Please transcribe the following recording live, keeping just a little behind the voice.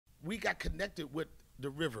we got connected with the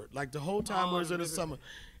river. Like the whole time we was in the summer.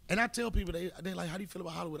 And I tell people, they like, how do you feel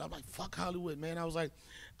about Hollywood? I'm like, fuck Hollywood, man. I was like,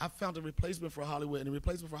 I found a replacement for Hollywood, and the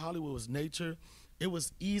replacement for Hollywood was nature. It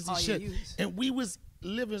was easy shit. And we was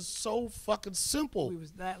living so fucking simple.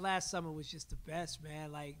 That last summer was just the best,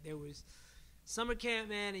 man. Like, there was summer camp,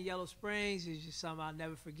 man, in Yellow Springs. It was just something I'll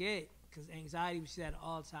never forget because anxiety was at an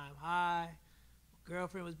all-time high. My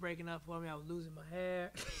girlfriend was breaking up for me. I was losing my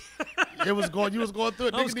hair. You was going through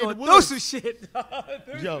it. I was going through some shit.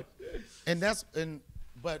 Yo,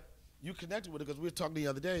 but you connected with it because we were talking the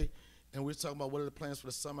other day, and we were talking about what are the plans for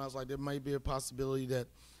the summer. I was like, there might be a possibility that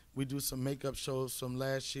we do some makeup shows from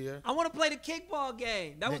last year. I want to play the kickball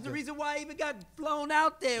game. That was the reason why I even got flown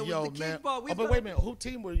out there. Yo, was the man. Kickball. But wait a minute, who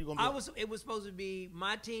team were you gonna be? It was supposed to be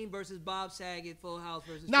my team versus Bob Saget, Full House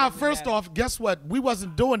versus. Now, first off, guess what? We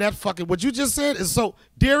wasn't doing that fucking. What you just said is so,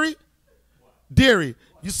 Deary,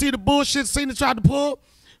 you see the bullshit Cena tried to pull?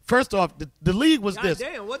 First off, the league was this.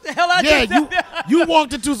 Damn, what the hell I did? You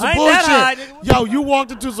walked into some bullshit. Yo, you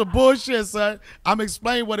walked into some bullshit, son. I'm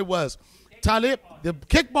explaining what it was. Talib, the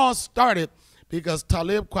kickball started because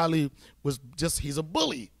Talib Kweli was he's a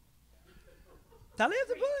bully.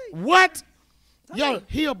 Talib's a bully? What? Yo,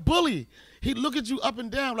 he a bully. He look at you up and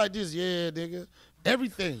down like this. Yeah, nigga.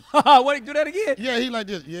 Everything. What, do that again? Yeah, he like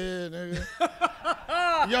this. Yeah,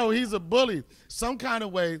 nigga. Yo, he's a bully. Some kind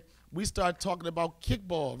of way, we started talking about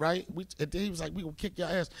kickball, right? And then he was like, we gonna kick your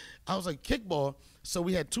ass. I was like, kickball. So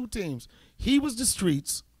we had two teams. He was the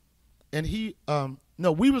streets, and we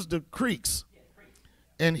was the creeks,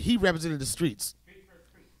 and he represented the streets.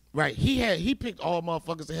 Right. He picked all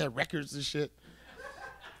motherfuckers that had records and shit.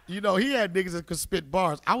 You know, he had niggas that could spit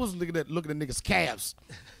bars. I was looking at niggas' calves.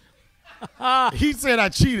 He said I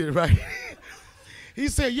cheated, right? He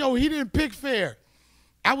said, yo, he didn't pick fair.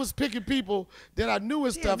 I was picking people that I knew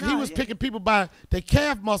and stuff. He was picking people by their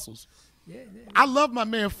calf muscles. I love my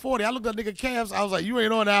man 40. I looked at nigga calves. I was like, you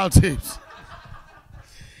ain't on our teams.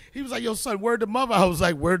 He was like, yo, son, word to mother. I was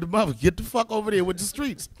like, word to mother. Get the fuck over there with the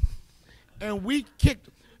streets. And we kicked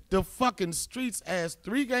the fucking streets ass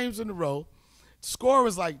 3 games in a row. Score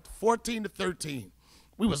was like 14-13.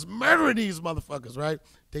 We was murdering these motherfuckers, right?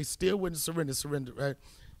 They still wouldn't surrender, right?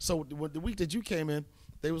 So the week that you came in,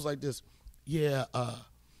 they was like this,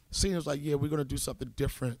 Cena was like, yeah, we're going to do something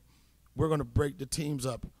different. We're going to break the teams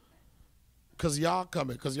up because y'all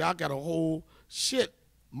coming, because y'all got a whole shit.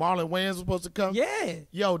 Marlon Wayans was supposed to come. Yeah.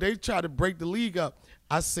 Yo, they tried to break the league up.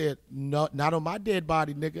 I said, no, not on my dead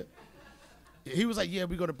body, nigga. He was like, yeah,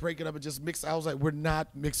 we're going to break it up and just mix. I was like, we're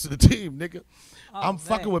not mixing the team, nigga. I'm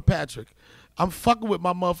fucking with Patrick. I'm fucking with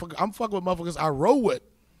my motherfucker. I'm fucking with motherfuckers I roll with.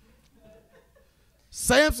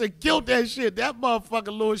 Samson killed that shit. That motherfucker,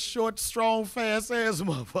 little short, strong, fast ass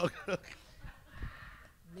motherfucker.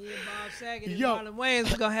 Me and Bob Saget and Marlon Wayans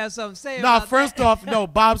was going to have something to say about that. First off, no,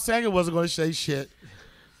 Bob Saget wasn't going to say shit.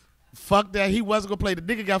 Fuck that. He wasn't going to play. The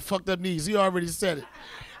nigga got fucked up knees. He already said it.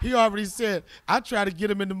 He already said, I tried to get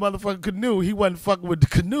him in the motherfucking canoe. He wasn't fucking with the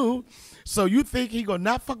canoe. So you think he going to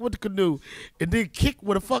not fuck with the canoe and then kick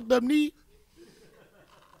with a fucked up knee?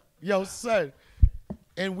 Yo, son.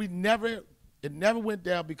 And it never went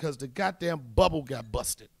down because the goddamn bubble got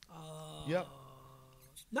busted. Yep.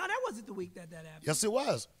 No, that wasn't the week that happened. Yes, it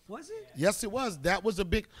was. Was it? Yes, it was. That was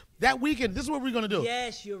that weekend. This is what we're going to do.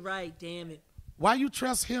 Yes, you're right. Damn it. Why you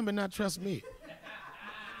trust him and not trust me?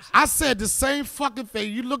 I said the same fucking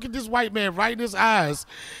thing. You look at this white man right in his eyes.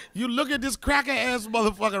 You look at this cracker-ass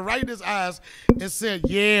motherfucker right in his eyes and said,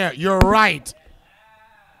 yeah, you're right.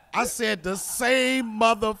 I said the same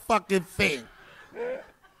motherfucking thing.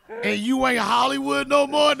 And you ain't Hollywood no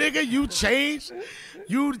more, nigga. You changed.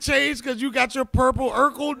 You changed because you got your purple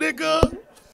Urkel, nigga.